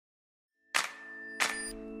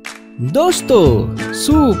દોસ્તો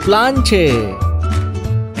શું પ્લાન છે?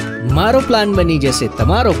 મારો પ્લાન બની જશે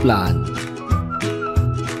તમારો plan.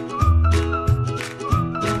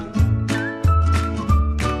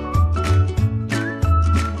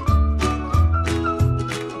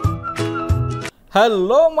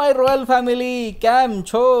 Hello my royal family, કેમ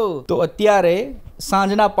છો? તો અત્યારે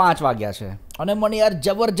સાંજના 5 વાગ્યા છે અને મને યાર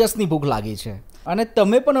જબરજસ્તની ભૂખ લાગી છે. અને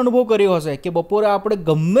તમે પણ અનુભવ કર્યો હશે કે બપોરે આપણે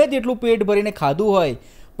ગમે તેટલું પેટ ભરીને ખાધું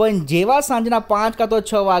હોય પણ જેવા સાંજના 5 કાં તો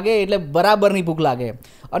 6 વાગે એટલે બરાબરની ભૂખ લાગે.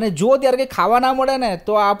 અને જો ત્યારે કંઈ ખાવા ના મળે ને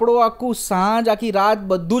તો આપણું આખું સાંજ આખી રાત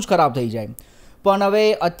બધું જ ખરાબ થઈ જાય. પણ હવે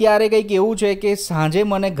અત્યારે કંઈક એવું છે કે સાંજે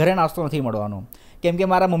મને ઘરે નાસ્તો નથી મળવાનો, કેમ કે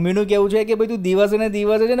મારા મમ્મીનું કહેવું છે કે ભાઈ તું દિવસે ને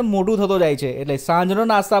દિવસે છે ને મોટું થતો જાય છે, એટલે સાંજનો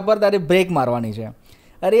નાસ્તા પર તારે બ્રેક મારવાની છે.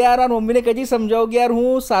 અરે યાર, આ મમ્મીને કદી સમજાવું કે યાર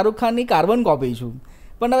હું શાહરુખ ખાનની કાર્બન કોપી છું.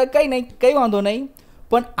 પણ હવે કંઈ નહીં, કંઈ વાંધો નહીં.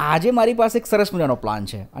 પણ આજે મારી પાસે એક સરસ મજાનો પ્લાન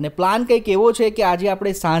છે અને પ્લાન કંઈક એવો છે કે આજે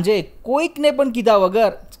આપણે સાંજે કોઈકને પણ કીધા વગર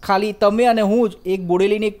ખાલી તમે અને હું જ એક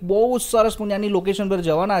બોડેલીની એક બહુ સરસ મજાની લોકેશન પર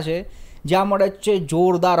જવાના છે જ્યાં મળે છે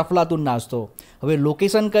જોરદાર અફલાતુન નાસ્તો. હવે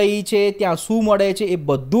લોકેશન કઈ છે, ત્યાં શું મળે છે, એ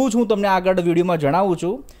બધું જ હું તમને આગળ વિડીયોમાં જણાવું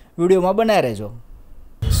છું. વિડીયોમાં બનાવી રહેજો.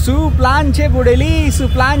 શું પ્લાન છે બોડેલી?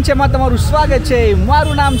 શું પ્લાન છે માં તમારું સ્વાગત છે.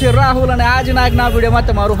 મારું નામ છે રાહુલ અને આજના એક નવા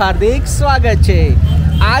વિડીયોમાં તમારું હાર્દિક સ્વાગત છે.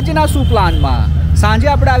 આજના શું પ્લાનમાં સાંજે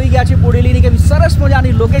આપણે આવી ગયા છે બોડેલીની કેવી સરસ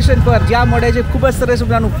મજાની લોકેશન પર જ્યાં મળે છે ખૂબ જ સરસ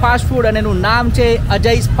મજાનું ફાસ્ટ ફૂડ અને એનું નામ છે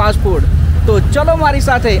અજય's ફાસ્ટ ફૂડ. તો ચલો મારી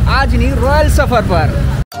સાથે આજની રોયલ સફર પર.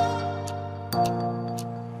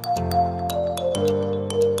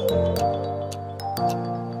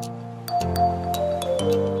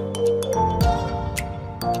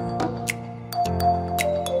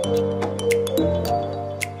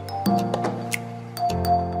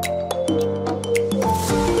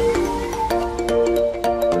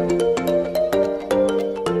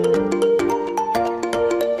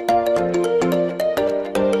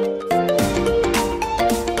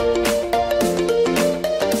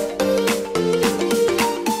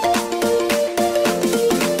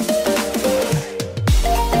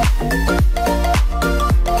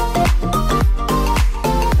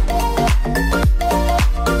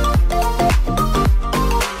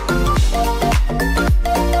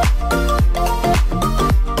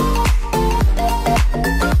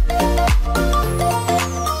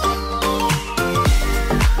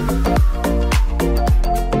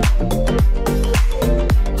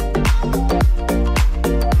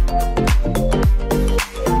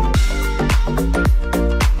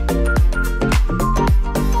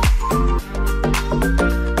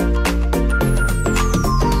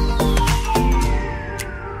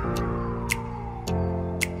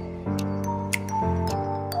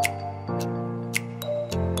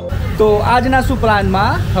 તો આજના શું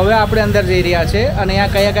પ્લાનમાં હવે આપણે અંદર જઈ રહ્યા છે અને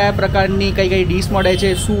અહીંયા કયા કયા પ્રકારની કઈ કઈ ડીશ મળે છે,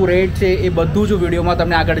 શું રેટ છે, એ બધું જ વિડીયોમાં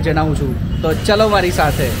તમને આગળ જણાવું છું. તો ચલો મારી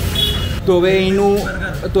સાથે. તો હવે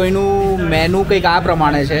એનું મેનુ કંઈક આ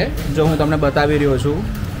પ્રમાણે છે, જો હું તમને બતાવી રહ્યો છું.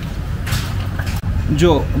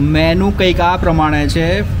 જો મેનુ કંઈક આ પ્રમાણે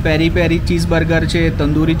છે. પેરી પેરી ચીઝ બર્ગર છે,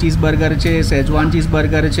 તંદૂરી ચીઝ બર્ગર છે, સેજવાન ચીઝ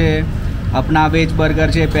બર્ગર છે, अपना वेज बर्गर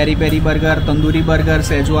છે, પેરી પેરી બર્ગર, તંદૂરી બર્ગર,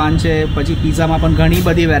 સેજવાન છે. પછી પીઝામાં પણ ઘણી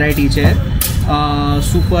બધી વેરાયટી છે.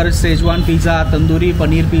 Super Schezwan pizza, tandoori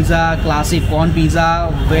paneer pizza, classic corn pizza,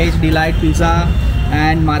 veg delight pizza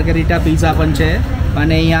and Margherita pizza પણ છે.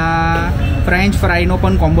 અને અહીંયા ફ્રેન્ચ ફ્રાઈનો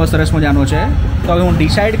પણ કોમ્બો સરસ મજાનો છે. તો હવે હું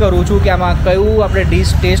ડિસાઇડ કરું છું કે આમાં કયું આપણે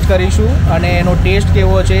ડીશ ટેસ્ટ કરીશું અને એનો ટેસ્ટ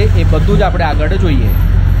કેવો છે એ બધું જ આપણે આગળ જોઈએ.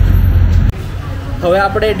 હવે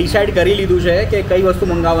આપણે ડિસાઇડ કરી લીધું છે કે કઈ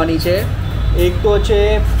વસ્તુ મંગાવવાની છે. એક તો છે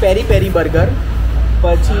પેરી પેરી બર્ગર,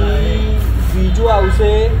 પછી બીજું આવશે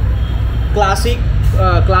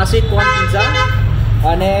ક્લાસિક કોર્ન પીઝા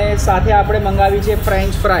અને સાથે આપણે મંગાવી છે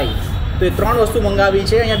ફ્રેન્ચ ફ્રાઈ. તો એ 3 વસ્તુ મંગાવી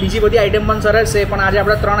છે. અહીંયા બીજી બધી આઈટમ પણ સરસ છે, પણ આજે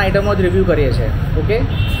આપણે 3 આઈટમો જ રિવ્યૂ કરીએ છીએ. ઓકે.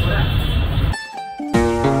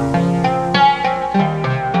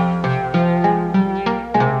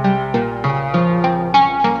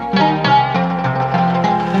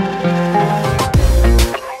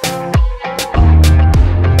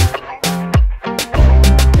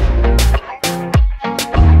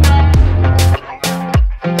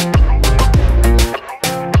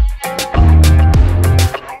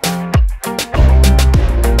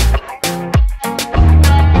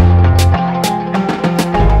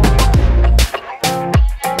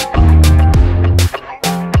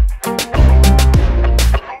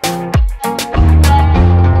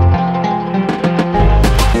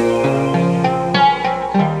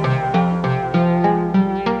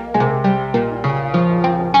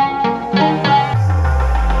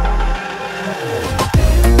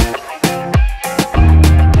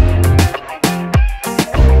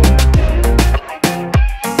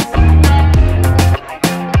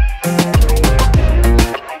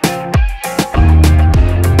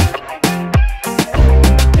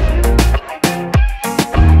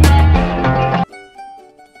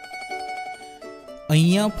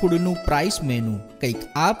 અહીંયા ફૂડનું પ્રાઇસ મેનુ કંઈક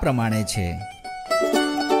આ પ્રમાણે છે.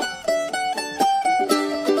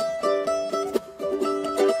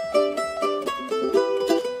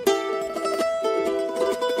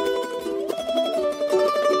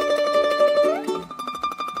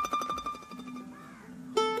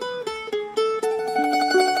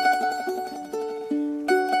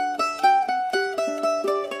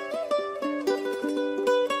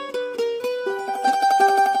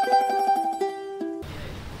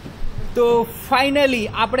 તો ફાઇનલી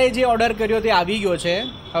આપણે જે ઓર્ડર કર્યો તે આવી ગયો છે.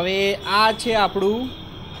 હવે આ છે આપણું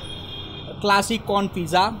ક્લાસિક કોર્ન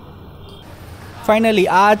પિઝા. ફાઇનલી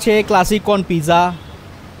આ છે ક્લાસિક કોર્ન પિઝા.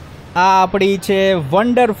 આ આપણી છે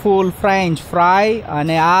વન્ડરફુલ ફ્રેન્ચ ફ્રાય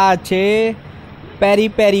અને આ છે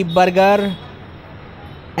પેરી પેરી બર્ગર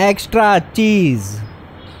એક્સ્ટ્રા ચીઝ.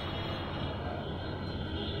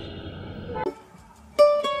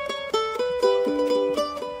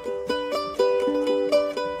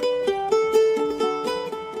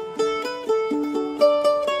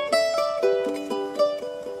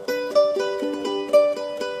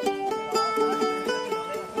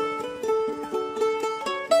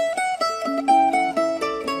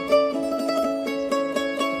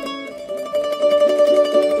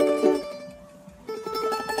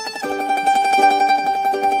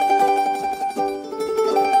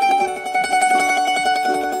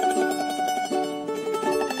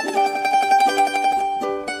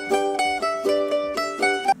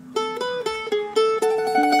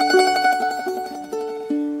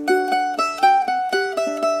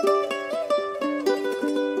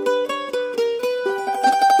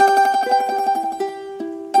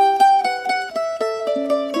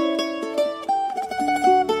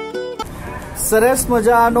 સરસ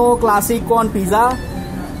મજાનો ક્લાસિક કોર્ન પિઝા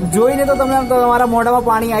જોઈને તો તમને તમારા મોઢામાં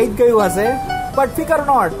પાણી આવી જ ગયું હશે, બટ ફિકર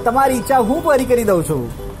નોટ, તમારી ઈચ્છા હું પૂરી કરી દઉં છું.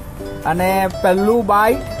 અને પહેલું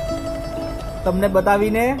બાઈટ તમને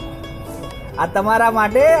બતાવીને આ તમારા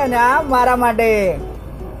માટે અને આ મારા માટે.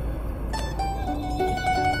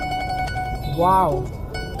 વાવ,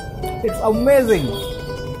 ઇટ્સ અમેઝિંગ.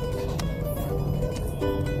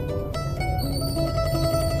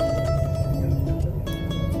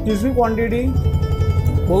 ચીઝની ક્વોન્ટિટી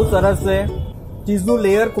બહુ સરસ છે, ચીઝનું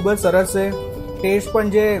લેયર ખૂબ જ સરસ છે, ટેસ્ટ પણ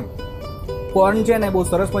જે કોર્ન છે ને બહુ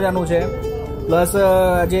સરસ મજાનું છે, પ્લસ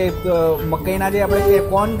જે મકાઈના જે આપણે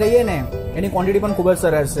કોર્ન કહીએ ને એની ક્વોન્ટિટી પણ ખૂબ જ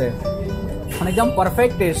સરસ છે અને એકદમ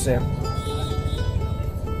પરફેક્ટ ટેસ્ટ છે.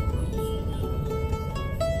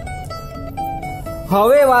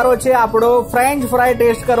 હવે વારો છે આપણો ફ્રેન્ચ ફ્રાય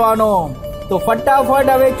ટેસ્ટ કરવાનો. તો ફટાફટ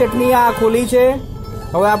હવે ચટણી આ ખોલી છે,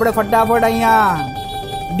 હવે આપણે ફટાફટ અહીંયા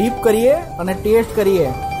ડીપ કરીએ અને ટેસ્ટ કરીએ.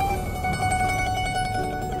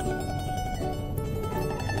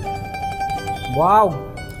 વાવ,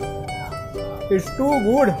 it's two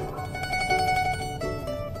good.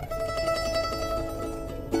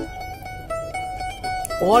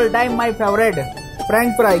 All time my favourite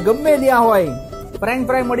French fry. ગમે ત્યાં હોય ફ્રેન્ચ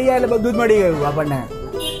ફ્રાય મળી જાય એટલે બધું જ મળી ગયું આપણને.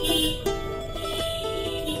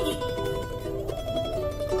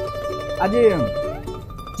 આજે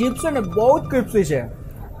ચિપ્સ છે ને બહુ જ ક્રિસ્પી છે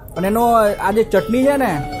અને એનો આ જે ચટણી છે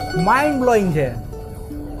ને માઇન્ડ બ્લોઈંગ છે.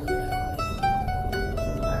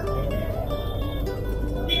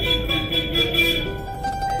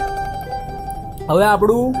 હવે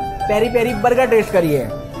આપણું પેરી પેરી બર્ગર ટેસ્ટ કરીએ.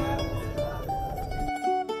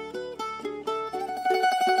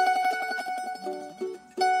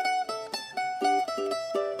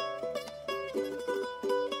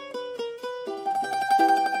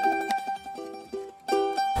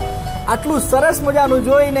 આટલું સરસ મજાનું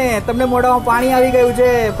જોઈને તમને મોઢામાં પાણી આવી ગયું છે,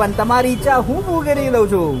 પણ તમારી ઈચ્છા હું પૂરી કરી દઉં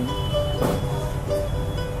છું.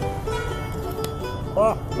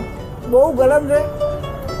 બહુ ગરમ છે.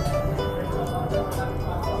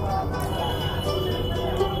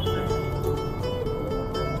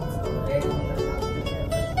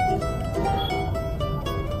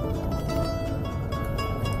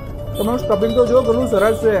 તમારું સ્ટફિંગ તો જો ઘણું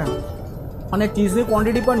સરસ છે અને ચીઝની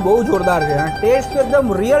ક્વોન્ટિટી પણ બહુ જોરદાર છે. ટેસ્ટ એકદમ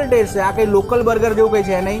રિયલ ટેસ્ટ છે. આ કંઈ લોકલ બર્ગર જેવું કંઈ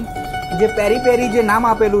છે નહીં. જે પેરી પેરી જે નામ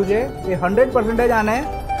આપેલું છે એ 100% આને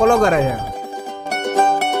ફોલો કરે છે.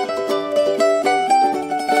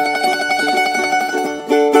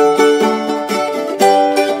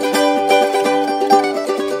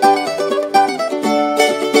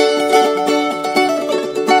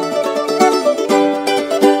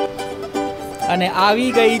 અને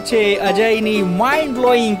આવી ગઈ છે અજયની માઇન્ડ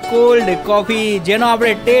બ્લોઈંગ કોલ્ડ કોફી, જેનો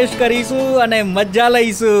આપણે ટેસ્ટ કરીશું અને મજા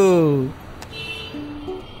લઈશું.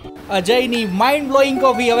 અજયની માઇન્ડ બ્લોઈંગ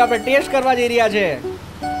કોફી હવે આપણે ટેસ્ટ કરવા જઈ રહ્યા છે.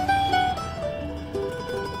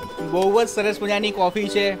 બહુ જ સરસ મજાની કોફી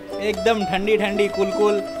છે, એકદમ ઠંડી ઠંડી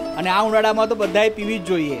કુલકુલ અને આ ઉનાળામાં તો બધાએ પીવી જ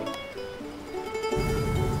જોઈએ.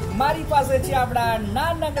 મારી પાસે છે આપણા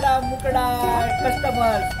નાનકડા મુકડા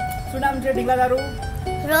કસ્ટમર. શું નામ છે ઢીંગલા તારું?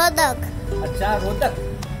 રોદક. અચ્છા રોદક.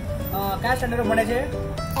 કયા સ્ટાન્ડર્ડ ભણે છે?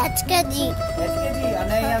 HKG.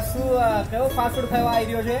 અને અહીંયા શું કયો ફાસ્ટ ફૂડ ખાવા આવી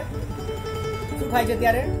રહ્યો છે? શું ખાય છે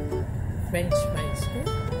ત્યારે? French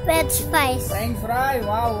fry.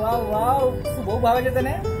 વાવ. શું બહુ ભાવે છે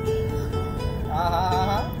તને?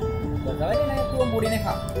 હા. બતાવે છે ને, તું મૂડીને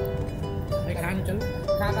ખા.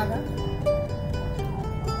 ખા.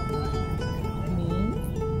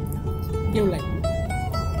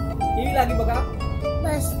 કેવી લાગી બકા?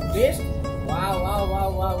 બસ બેસ્ટ. વાવ.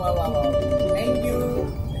 Thank you.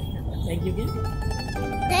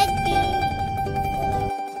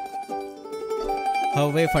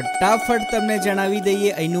 હવે ફટાફટ તમને જણાવી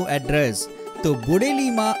દઈએ અહીંનું એડ્રેસ. તો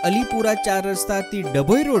બોડેલીમાં અલીપુરા 4 રસ્તાથી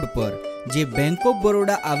ડભોઈ રોડ પર જે બેંક ઓફ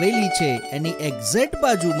બરોડા આવેલી છે એની એક્ઝેક્ટ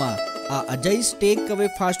બાજુમાં આ અજય ટેક અવે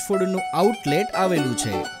ફાસ્ટ ફૂડનું આઉટલેટ આવેલું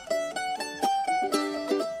છે.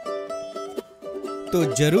 તો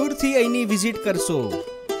જરૂરથી અહીંની વિઝિટ કરશો.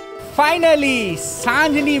 ફાઇનલી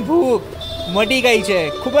સાંજની ભૂખ મટી ગઈ છે.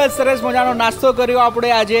 ખૂબ જ સરસ મજાનો નાસ્તો કર્યો આપણે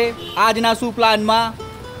આજે આજના શું પ્લાનમાં.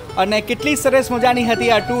 અને કેટલી સરસ મજાની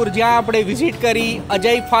હતી આ ટૂર જ્યાં આપણે વિઝિટ કરી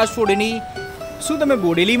અજય ફાસ્ટ ફૂડની. શું તમે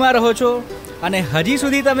બોડેલીમાં રહો છો અને હજી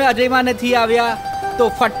સુધી તમે અજયમાં નથી આવ્યા તો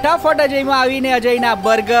ફટાફટ અજયમાં આવીને અજયના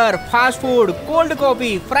burger, fast food, cold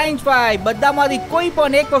coffee, French fry બધામાંથી કોઈ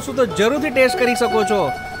પણ એક વસ્તુ તો જરૂરથી ટેસ્ટ કરી શકો છો.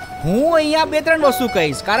 હું અહીંયા 2-3 વસ્તુ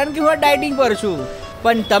કહીશ કારણ કે હું ડાયટિંગ પર છું,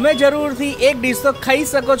 પણ તમે જરૂરથી એક ડિશ તો ખાઈ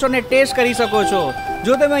શકો છો અને ટેસ્ટ કરી શકો છો.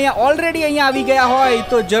 જો તમે અહીંયા ઓલરેડી અહીંયા આવી ગયા હોય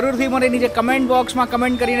તો જરૂરથી મને નીચે કમેન્ટ બોક્સમાં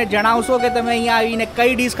કમેન્ટ કરીને જણાવશો કે તમે અહીંયા આવીને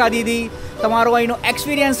કઈ ડિશ ખાધી હતી, તમારો અહીંનો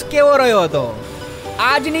એક્સપિરિયન્સ કેવો રહ્યો હતો.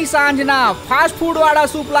 આજની સાંજના ફાસ્ટ ફૂડવાળા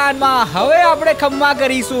શું પ્લાનમાં હવે આપણે ખમ્મા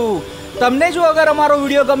કરીશું. તમને જો અગર અમારો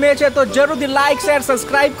વિડીયો ગમે છે તો જરૂરથી લાઇક, શેર,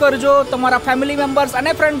 સબસ્ક્રાઇબ કરજો. તમારા ફેમિલી મેમ્બર્સ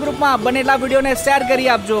અને ફ્રેન્ડ ગ્રુપમાં બનેલા વિડીયોને શેર કરી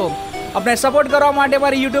આપજો. આપણે સપોર્ટ કરવા માટે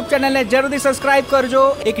મારી યુટ્યુબ ચેનલને જરૂરથી સબસ્ક્રાઇબ કરજો.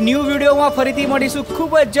 એક ન્યૂ વિડીયોમાં ફરીથી મળીશું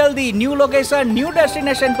ખૂબ જ જલ્દી, ન્યૂ લોકેશન, ન્યૂ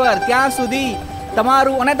ડેસ્ટિનેશન પર. ત્યાં સુધી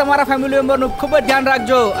તમારું અને તમારા ફેમિલી મેમ્બરનું ખૂબ જ ધ્યાન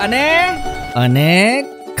રાખજો અને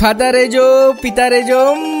ખાતા રહેજો, પીતા રહેજો,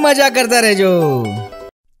 મજા કરતા રહેજો.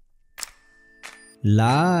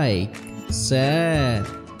 Like, share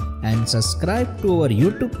and subscribe to our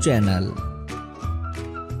YouTube channel.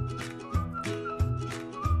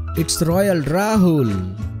 It's Royal Rahul,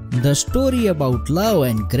 the story about love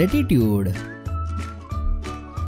and gratitude.